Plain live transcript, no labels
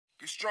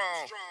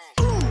strong.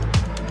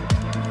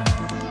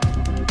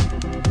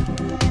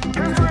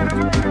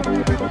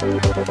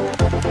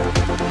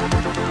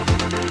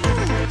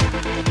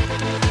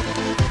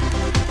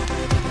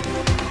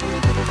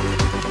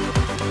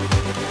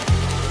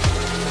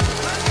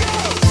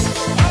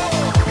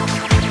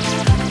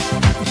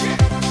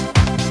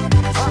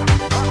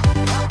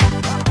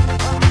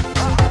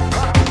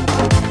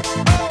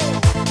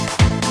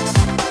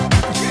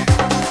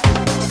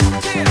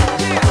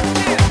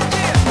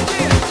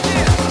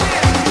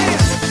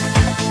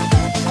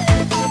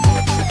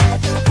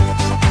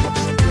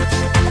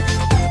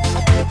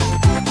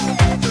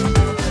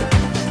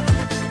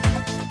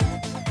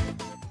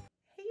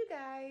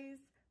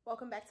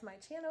 Welcome back to my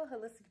channel,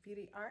 Holistic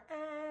Beauty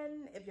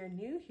RN. If you're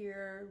new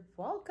here,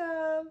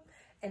 welcome.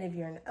 And if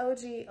you're an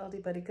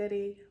oldie buddy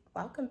goodie,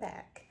 welcome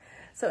back.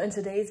 So in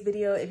today's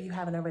video, if you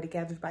haven't already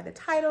gathered by the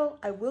title,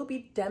 I will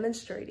be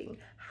demonstrating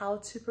how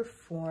to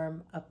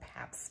perform a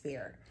Pap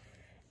smear.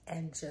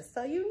 And just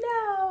so you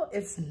know,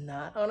 it's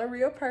not on a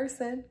real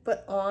person,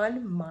 but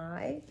on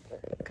my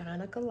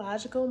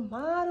gynecological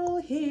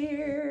model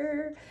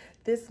here.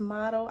 This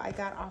model I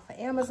got off of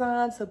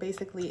Amazon. So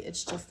basically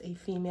it's just a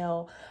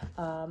female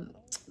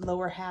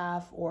lower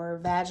half or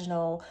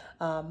vaginal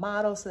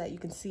model so that you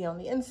can see on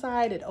the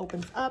inside. It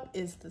opens up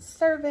is the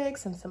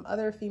cervix and some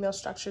other female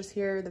structures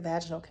here, the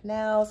vaginal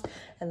canals.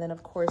 And then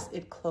of course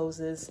it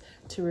closes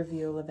to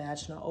reveal the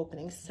vaginal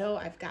opening. So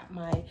I've got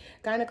my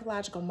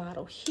gynecological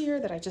model here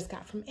that I just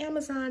got from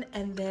Amazon,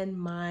 and then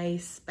my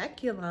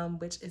speculum,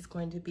 which is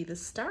going to be the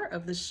star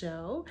of the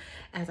show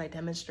as I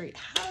demonstrate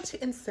how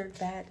to insert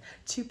that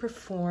to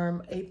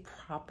perform a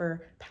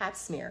proper Pap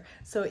smear.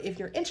 So if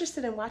you're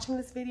interested in watching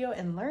this video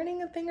and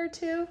learning a thing or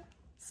two,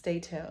 stay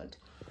tuned.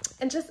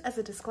 And just as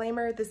a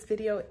disclaimer, this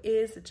video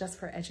is just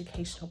for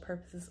educational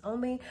purposes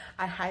only.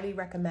 I highly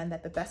recommend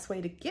that the best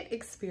way to get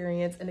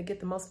experience and to get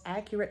the most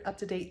accurate,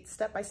 up-to-date,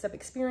 step-by-step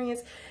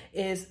experience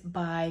is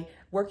by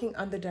working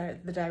under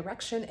the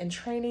direction and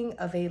training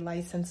of a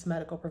licensed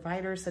medical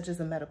provider, such as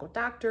a medical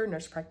doctor,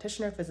 nurse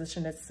practitioner,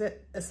 physician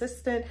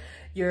assistant,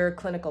 your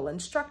clinical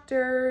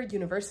instructor,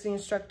 university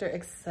instructor,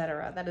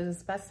 etc. That is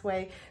the best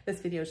way. This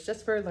video is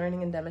just for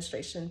learning and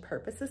demonstration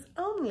purposes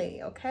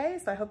only, okay?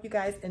 So I hope you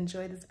guys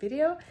enjoy this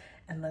video,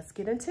 and let's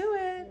get into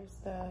it. Here's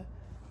the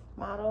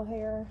model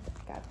here.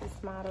 Got this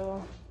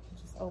model.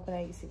 Just open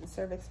it. You see the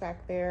cervix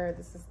back there.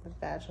 This is the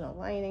vaginal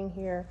lining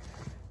here.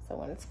 So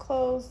when it's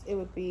closed, it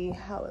would be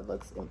how it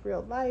looks in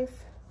real life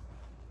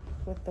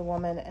with the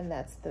woman, and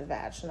that's the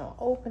vaginal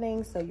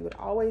opening. So you would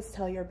always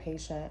tell your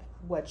patient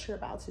what you're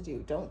about to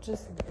do. Don't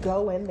just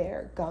go in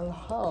there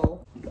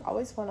gung-ho. You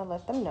always want to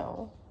let them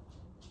know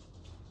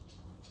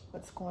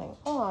what's going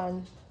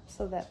on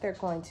so that they're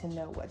going to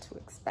know what to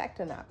expect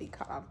and not be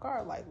caught off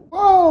guard like,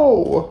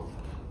 whoa.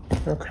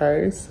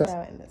 Okay, so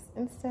in this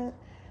instant,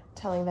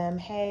 telling them,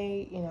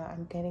 hey, you know,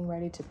 I'm getting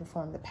ready to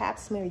perform the Pap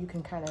smear. You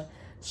can kind of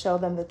show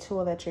them the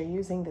tool that you're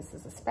using. This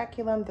is a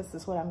speculum. This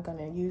is what I'm going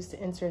to use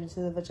to insert into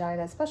the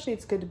vagina. Especially,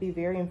 it's good to be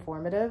very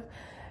informative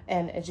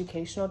and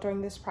educational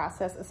during this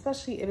process,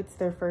 especially if it's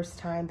their first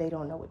time, they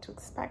don't know what to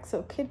expect. So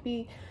it could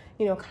be,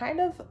 you know,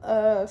 kind of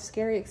a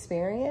scary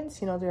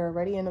experience. You know, they're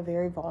already in a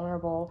very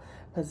vulnerable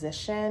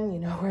position, you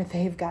know, where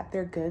they've got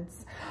their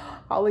goods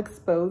all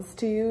exposed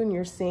to you and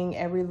you're seeing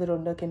every little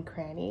nook and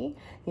cranny,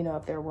 you know,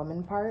 of their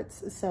woman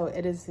parts. So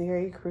it is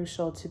very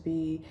crucial to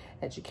be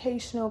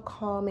educational,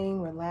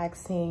 calming,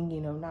 relaxing, you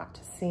know, not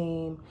to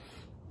seem,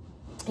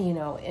 you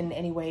know, in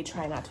any way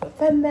try not to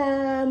offend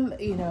them,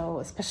 you know,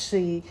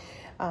 especially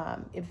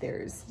if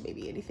there's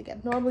maybe anything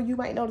abnormal you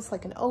might notice,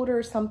 like an odor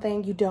or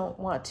something. You don't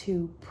want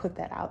to put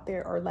that out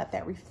there or let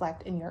that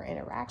reflect in your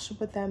interaction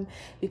with them,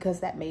 because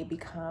that may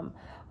become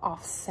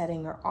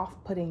offsetting or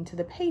off-putting to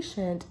the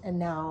patient, and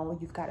now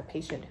you've got a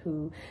patient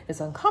who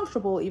is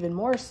uncomfortable even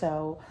more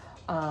so,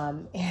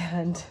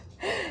 and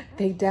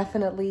they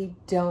definitely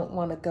don't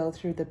want to go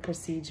through the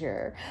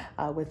procedure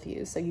with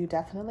you. So you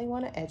definitely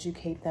want to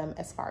educate them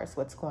as far as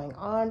what's going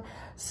on.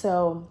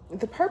 So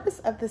the purpose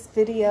of this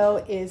video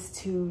is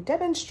to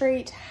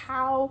demonstrate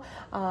how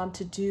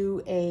to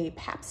do a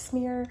Pap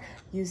smear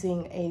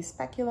using a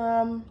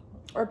speculum,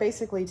 or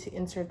basically to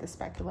insert the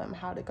speculum,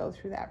 how to go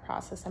through that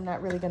process. I'm not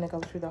really going to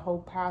go through the whole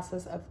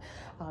process of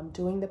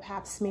doing the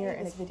Pap smear,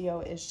 and this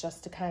video is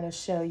just to kind of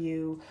show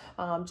you,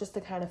 just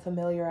to kind of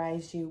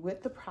familiarize you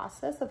with the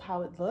process of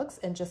how it looks,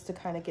 and just to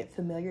kind of get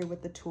familiar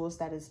with the tools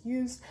that is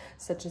used,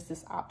 such as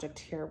this object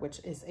here, which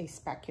is a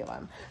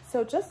speculum.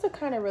 So just to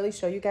kind of really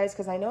show you guys,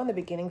 because I know in the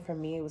beginning for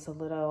me it was a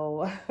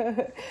little, took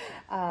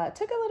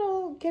a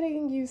little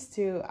getting used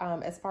to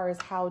as far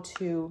as how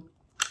to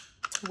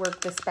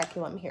work the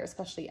speculum here,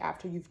 especially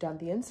after you've done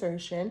the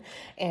insertion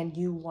and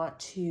you want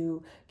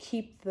to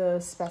keep the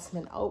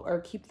specimen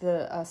or keep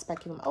the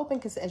speculum open,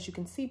 because as you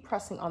can see,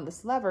 pressing on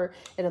this lever,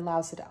 it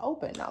allows it to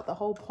open. Now the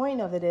whole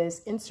point of it is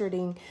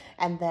inserting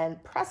and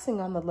then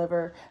pressing on the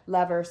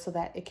lever so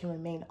that it can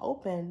remain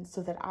open,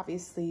 so that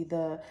obviously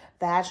the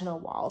vaginal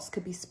walls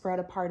could be spread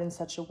apart in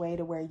such a way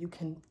to where you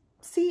can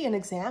see and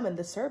examine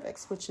the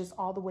cervix, which is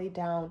all the way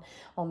down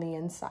on the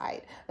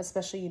inside.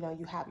 Especially, you know,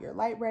 you have your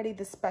light ready.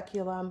 The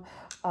speculum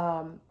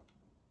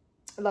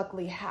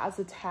luckily has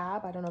a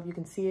tab. I don't know if you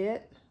can see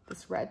it,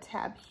 this red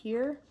tab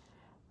here.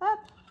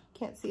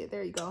 Can't see it.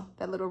 There you go.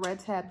 That little red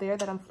tab there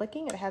that I'm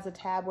flicking, it has a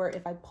tab where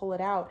if I pull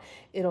it out,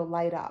 it'll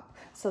light up.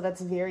 So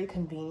that's very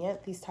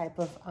convenient, these type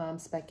of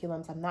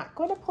speculums. I'm not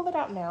going to pull it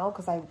out now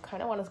because I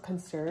kind of want to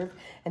conserve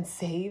and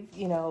save,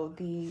 you know,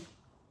 the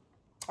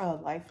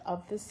life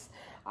of this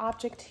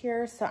object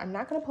here. So I'm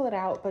not going to pull it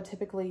out, but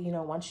typically, you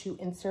know, once you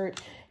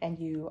insert and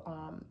you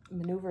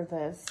maneuver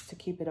this to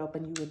keep it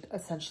open, you would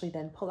essentially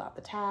then pull out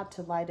the tab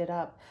to light it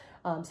up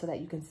so that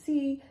you can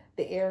see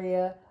the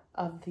area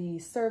of the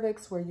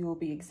cervix where you will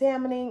be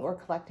examining or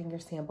collecting your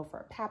sample for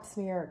a Pap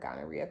smear or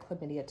gonorrhea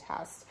chlamydia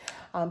test.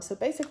 So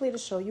basically to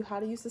show you how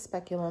to use the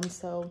speculum.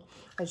 So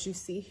as you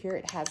see here,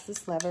 it has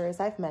this lever,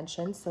 as I've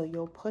mentioned. So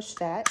you'll push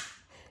that.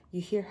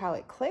 You hear how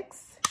it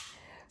clicks.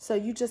 So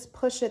you just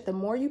push it. The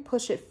more you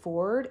push it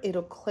forward,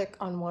 it'll click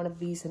on one of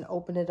these and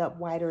open it up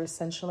wider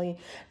essentially.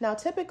 Now,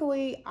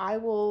 typically I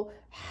will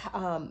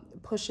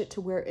push it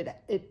to where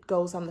it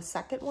goes on the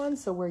second one.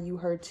 So where you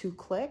heard 2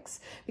 clicks,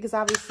 because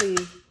obviously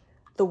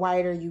the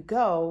wider you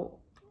go,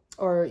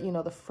 or, you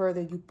know, the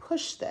further you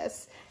push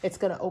this, it's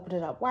going to open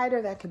it up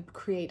wider. That could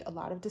create a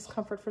lot of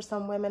discomfort for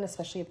some women,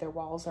 especially if their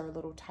walls are a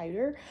little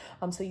tighter.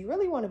 So you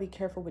really want to be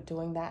careful with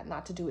doing that,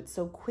 not to do it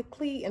so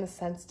quickly in a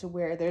sense to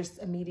where there's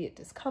immediate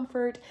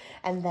discomfort.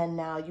 And then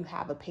now you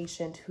have a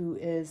patient who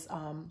is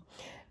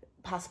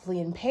possibly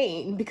in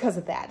pain because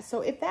of that.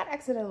 So if that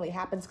accidentally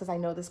happens, because I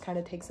know this kind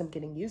of takes some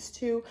getting used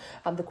to,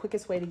 the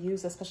quickest way to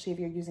use, especially if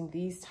you're using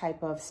these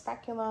type of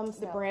speculums,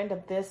 the brand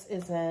of this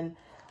is an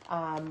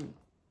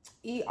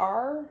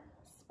ER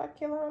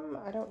speculum.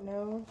 I don't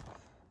know.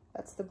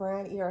 That's the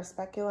brand, ER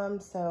speculum.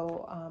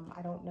 So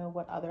I don't know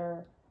what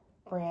other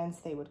brands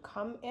they would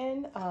come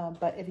in,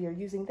 but if you're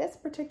using this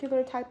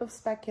particular type of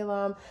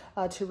speculum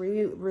to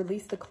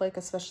release the click,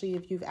 especially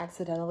if you've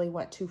accidentally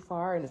went too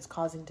far and it's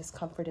causing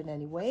discomfort in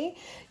any way,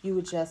 you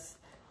would just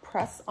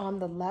press on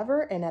the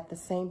lever and at the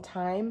same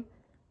time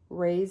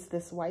raise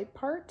this white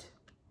part,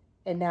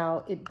 and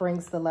now it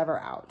brings the lever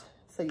out.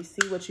 So you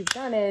see what you've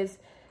done is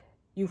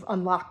you've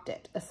unlocked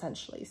it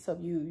essentially. So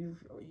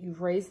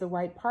you've raised the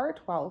white part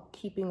while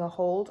keeping a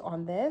hold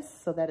on this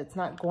so that it's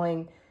not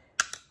going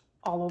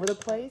all over the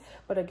place.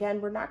 But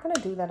again, we're not going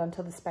to do that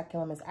until the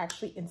speculum is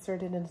actually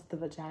inserted into the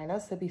vagina.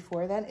 So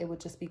before then, it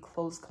would just be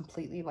closed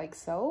completely like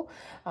so,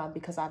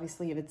 because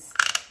obviously if it's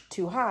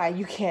too high,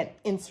 you can't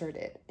insert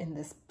it in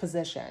this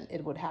position.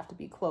 It would have to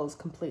be closed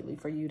completely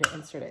for you to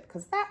insert it,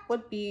 because that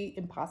would be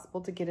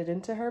impossible to get it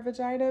into her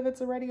vagina if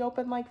it's already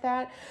open like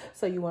that.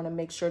 So you want to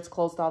make sure it's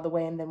closed all the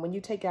way. And then when you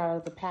take it out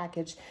of the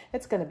package,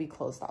 it's going to be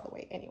closed all the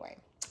way anyway.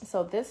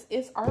 So this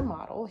is our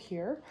model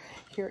here.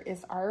 Here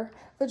is our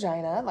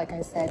vagina. Like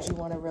I said, you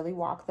want to really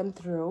walk them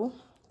through.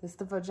 This is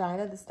the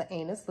vagina, this is the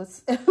anus.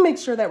 Let's make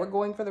sure that we're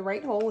going for the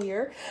right hole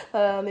here.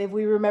 If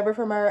we remember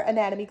from our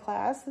anatomy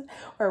class,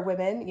 or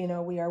women, you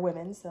know, we are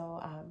women.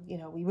 So, you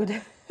know, we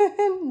would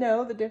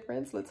know the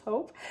difference, let's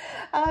hope.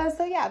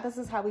 So yeah, this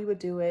is how we would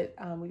do it.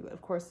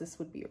 Of course, this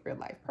would be a real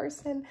life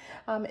person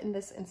in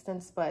this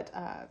instance, but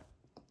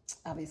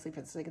obviously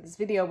for the sake of this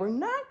video, we're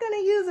not going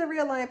to use a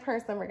real life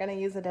person. We're going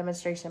to use a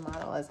demonstration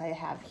model as I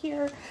have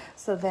here.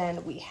 So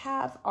then we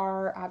have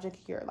our object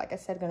here. Like I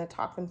said, going to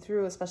talk them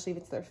through, especially if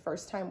it's their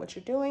first time, what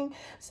you're doing.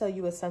 So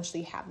you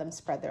essentially have them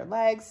spread their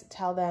legs,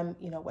 tell them,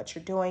 you know, what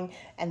you're doing,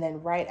 and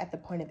then right at the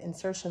point of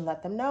insertion,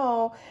 let them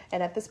know.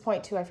 And at this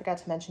point too, I forgot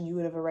to mention, you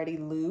would have already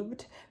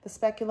lubed the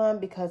speculum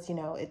because, you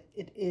know,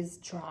 it is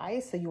dry.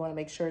 So you want to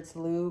make sure it's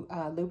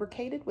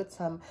lubricated with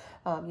some,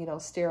 you know,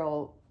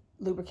 sterile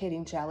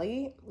lubricating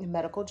jelly,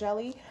 medical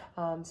jelly,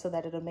 so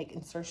that it'll make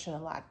insertion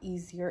a lot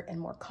easier and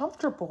more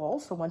comfortable.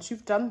 So once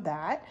you've done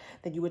that,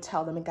 then you would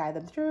tell them and guide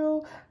them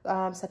through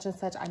such and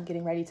such. I'm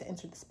getting ready to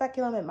insert the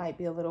speculum. It might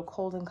be a little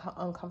cold and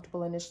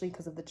uncomfortable initially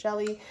because of the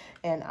jelly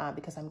and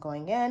because I'm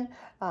going in.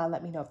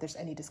 Let me know if there's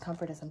any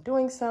discomfort as I'm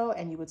doing so,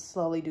 and you would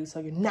slowly do so.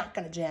 You're not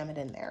going to jam it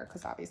in there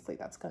because obviously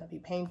that's going to be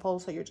painful.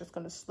 So you're just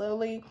going to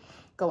slowly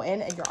go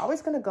in, and you're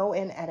always going to go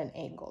in at an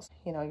angle.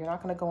 You know, you're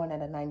not going to go in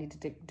at a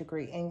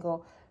 90-degree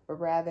angle, but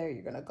rather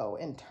you're going to go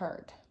in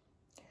turned.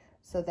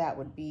 So that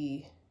would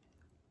be,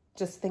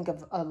 just think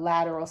of a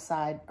lateral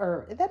side,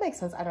 or if that makes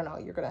sense, I don't know,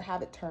 you're going to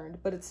have it turned,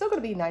 but it's still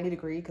going to be 90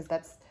 degree because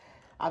that's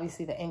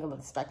obviously the angle of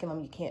the speculum.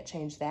 You can't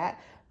change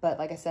that. But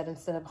like I said,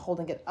 instead of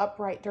holding it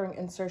upright during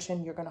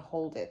insertion, you're going to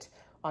hold it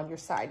on your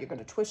side. You're going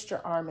to twist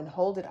your arm and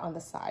hold it on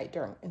the side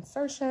during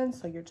insertion.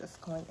 So you're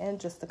just going in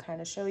just to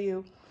kind of show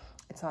you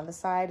it's on the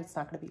side. It's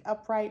not going to be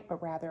upright,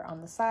 but rather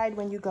on the side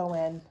when you go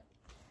in.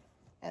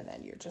 And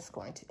then you're just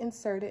going to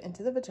insert it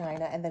into the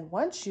vagina. And then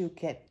once you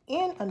get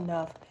in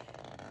enough,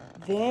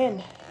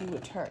 then you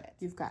would turn it.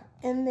 You've got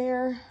in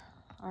there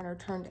on our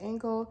turned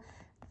angle.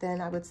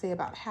 Then I would say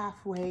about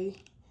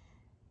halfway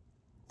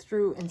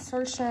through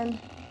insertion,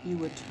 you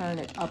would turn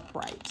it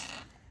upright.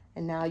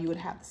 And now you would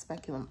have the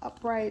speculum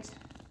upright,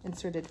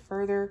 inserted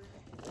further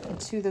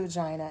into the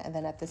vagina. And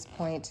then at this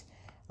point,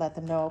 let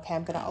them know, okay,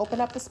 I'm going to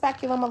open up the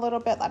speculum a little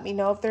bit. Let me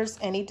know if there's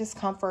any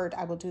discomfort.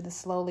 I will do this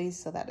slowly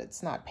so that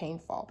it's not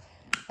painful.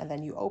 And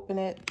then you open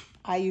it.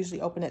 I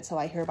usually open it till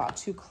I hear about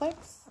 2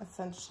 clicks.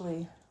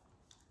 Essentially,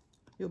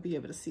 you'll be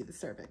able to see the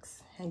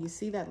cervix. And you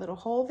see that little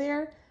hole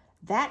there?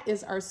 That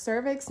is our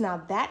cervix.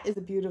 Now that is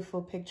a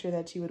beautiful picture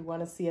that you would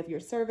want to see of your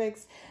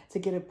cervix to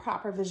get a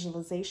proper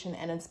visualization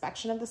and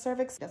inspection of the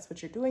cervix. That's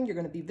what you're doing. You're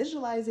going to be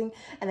visualizing,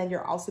 and then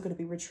you're also going to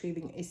be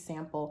retrieving a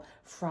sample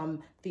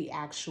from the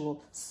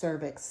actual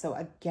cervix. So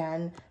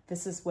again,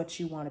 this is what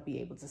you want to be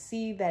able to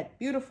see, that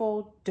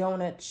beautiful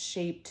donut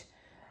shaped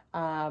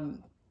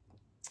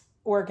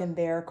organ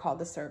there called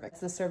the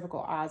cervix, the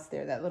cervical os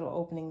there, that little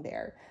opening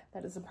there.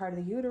 That is a part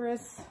of the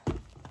uterus.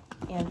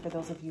 And for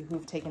those of you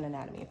who've taken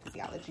anatomy and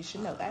physiology, you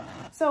should know that.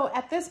 So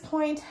at this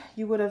point,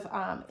 you would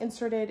have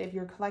inserted, if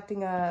you're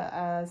collecting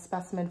a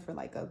specimen for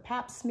like a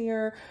Pap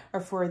smear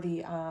or for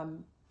the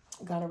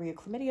gonorrhea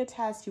chlamydia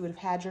test, you would have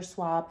had your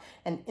swab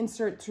and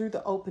insert through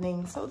the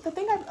opening. So the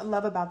thing I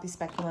love about these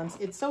speculums,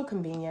 it's so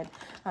convenient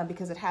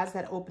because it has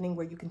that opening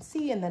where you can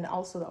see, and then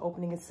also the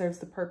opening, it serves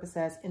the purpose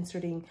as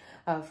inserting,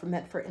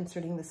 meant for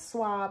inserting the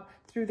swab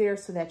through there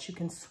so that you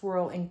can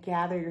swirl and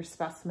gather your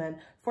specimen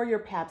for your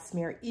Pap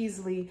smear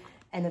easily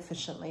and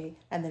efficiently,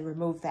 and then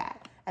remove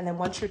that. And then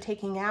once you're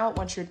taking out,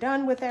 once you're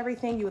done with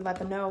everything, you would let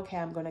them know, okay,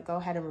 I'm going to go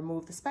ahead and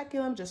remove the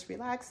speculum, just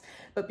relax.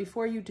 But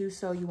before you do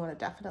so, you want to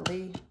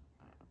definitely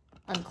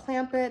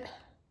unclamp it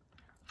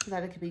so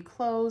that it can be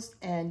closed,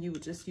 and you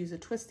would just use a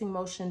twisting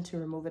motion to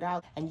remove it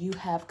out, and you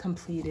have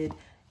completed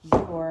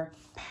your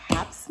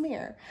Pap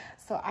smear.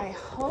 So I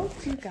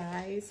hope you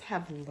guys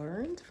have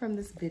learned from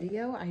this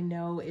video. I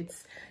know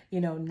it's,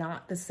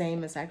 not the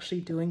same as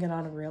actually doing it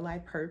on a real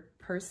life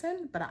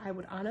person, but I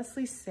would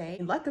honestly say,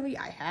 luckily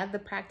I had the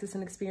practice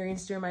and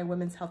experience during my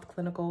women's health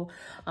clinical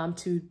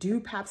to do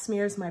Pap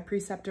smears. My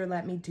preceptor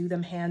let me do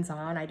them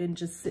hands-on. I didn't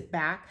just sit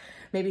back.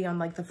 Maybe on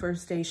like the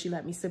first day, she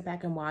let me sit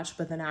back and watch,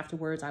 but then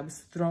afterwards I was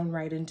thrown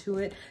right into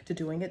it to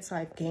doing it. So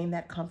I've gained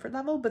that comfort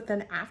level. But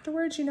then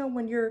afterwards,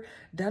 when you're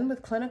done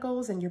with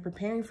clinicals and you're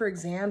preparing for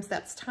exams,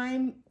 that's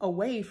time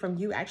away from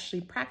you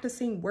actually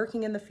practicing,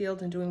 working in the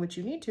field and doing what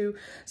you need to.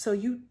 So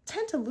you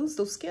tend to lose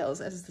those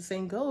skills. As the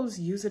saying goes,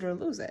 use it or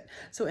lose it.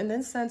 So in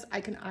this sense, I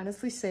can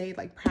honestly say,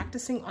 like,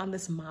 practicing on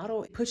this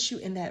model, it puts you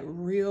in that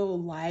real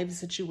live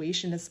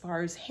situation as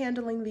far as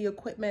handling the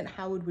equipment,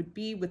 how it would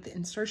be with the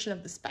insertion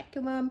of the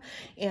speculum,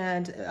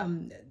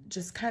 and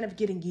just kind of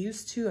getting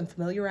used to and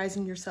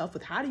familiarizing yourself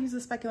with how to use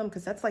the speculum,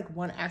 because that's like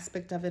one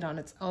aspect of it on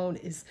its own,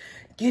 is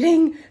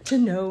getting to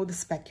know the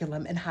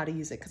speculum and how to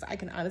use it. Because I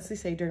can honestly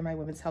say during my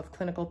women's health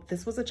clinical,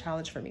 this was a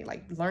challenge for me,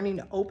 like learning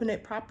to open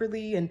it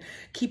properly and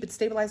keep it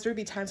stabilized. There would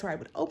be times where I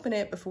would open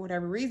it, but for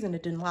whatever reason,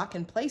 it didn't lock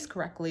in place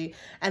correctly.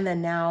 And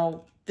then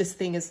now this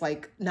thing is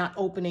like not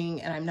opening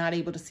and I'm not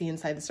able to see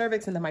inside the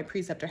cervix. And then my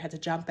preceptor had to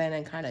jump in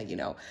and kind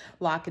of,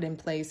 lock it in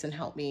place and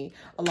help me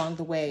along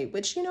the way,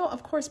 which,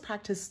 of course,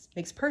 practice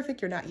makes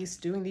perfect. You're not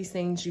used to doing these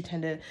things. You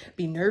tend to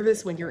be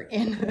nervous when you're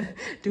in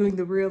doing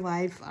the real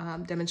life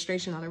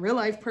demonstration on a real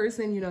life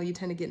person. You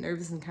tend to get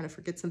nervous and kind of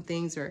forget some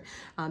things, or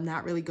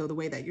not really go the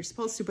way that you're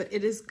supposed to. But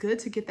it is good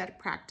to get that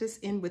practice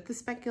in with the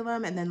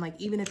speculum. And then, like,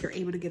 even if you're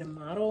able to get a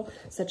model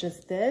such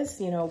as this,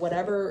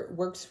 whatever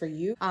works for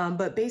you.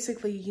 But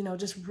basically,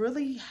 just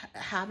really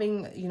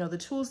having, the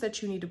tools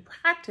that you need to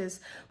practice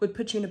would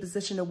put you in a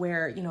position to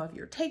where, if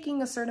you're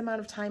taking a certain amount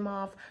of time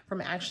off from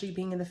actually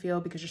being in the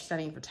field because you're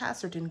studying for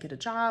tests or didn't get a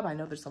job. I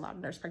know there's a lot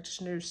of nurse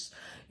practitioners,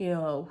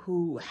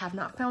 who have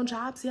not found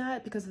jobs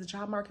yet because of the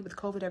job market with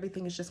COVID.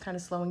 Everything is just kind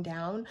of slowing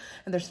down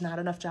and there's not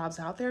enough jobs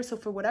out there. So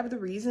for whatever the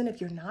reason, if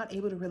you're not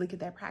able to really get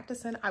that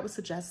practice in, I would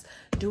suggest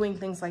doing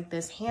things like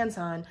this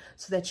hands-on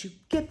so that you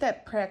get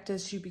that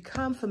practice, you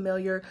become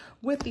familiar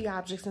with the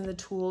objects and the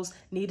tools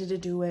needed to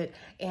do it.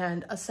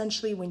 And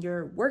essentially, when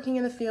you're working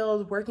in the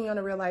field, working on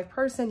a real life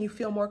person, you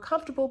feel more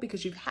comfortable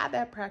because you've had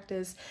that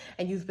practice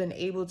and you've been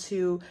able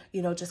to,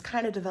 just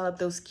kind of develop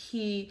those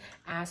key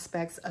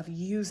aspects of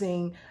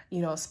using,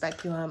 a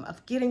speculum,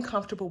 of getting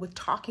comfortable with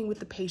talking with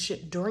the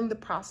patient during the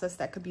process.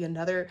 That could be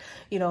another,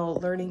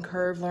 learning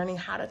curve, learning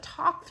how to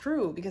talk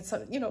through, because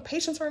some,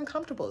 patients are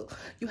uncomfortable.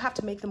 You have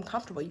to make them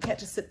comfortable. You can't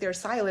just sit there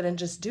silent and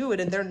just do it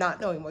and they're not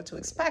knowing what to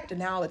expect. And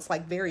now it's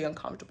like very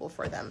uncomfortable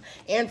for them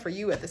and for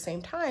you at the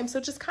same time. So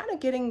just kind of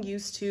getting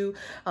used to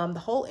the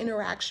whole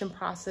interaction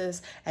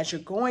process as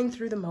you're going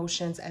through the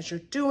motions, as you're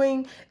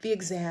doing the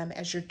exam,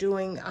 as you're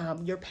doing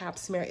your Pap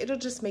smear. It'll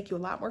just make you a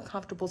lot more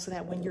comfortable so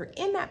that when you're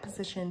in that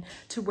position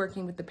to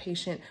working with the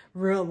patient,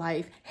 real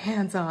life,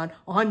 hands-on,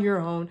 on your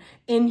own,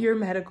 in your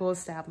medical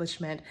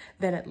establishment,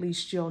 then at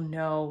least you'll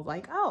know,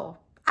 like, oh,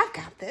 I've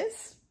got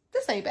this.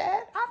 This ain't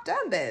bad. I've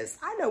done this.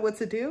 I know what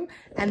to do.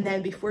 And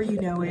then before you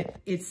know it,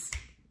 it's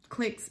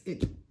clicks.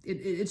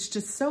 It's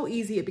just so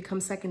easy. It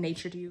becomes second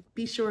nature to you.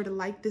 Be sure to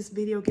like this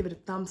video, give it a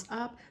thumbs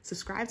up,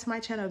 subscribe to my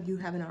channel if you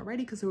haven't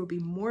already, because there will be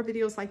more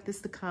videos like this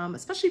to come,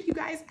 especially if you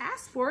guys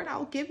ask for it.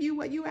 I'll give you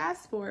what you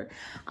asked for.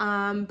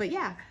 But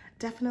yeah,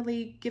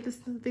 definitely give this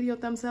video a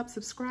thumbs up,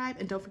 subscribe,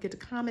 and don't forget to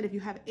comment if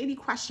you have any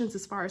questions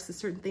as far as to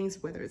certain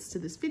things, whether it's to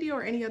this video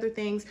or any other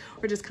things,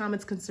 or just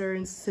comments,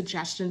 concerns,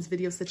 suggestions,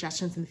 video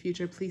suggestions in the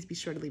future. Please be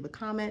sure to leave a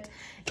comment,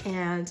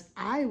 and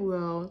I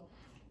will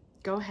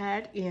go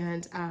ahead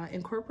and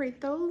incorporate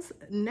those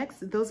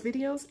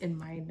videos in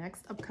my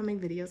next upcoming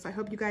videos. So I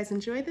hope you guys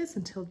enjoy this.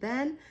 Until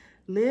then,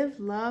 live,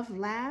 love,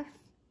 laugh,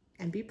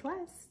 and be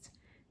blessed.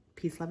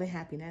 Peace, love, and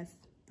happiness.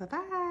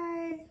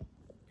 Bye-bye.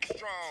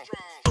 Strong.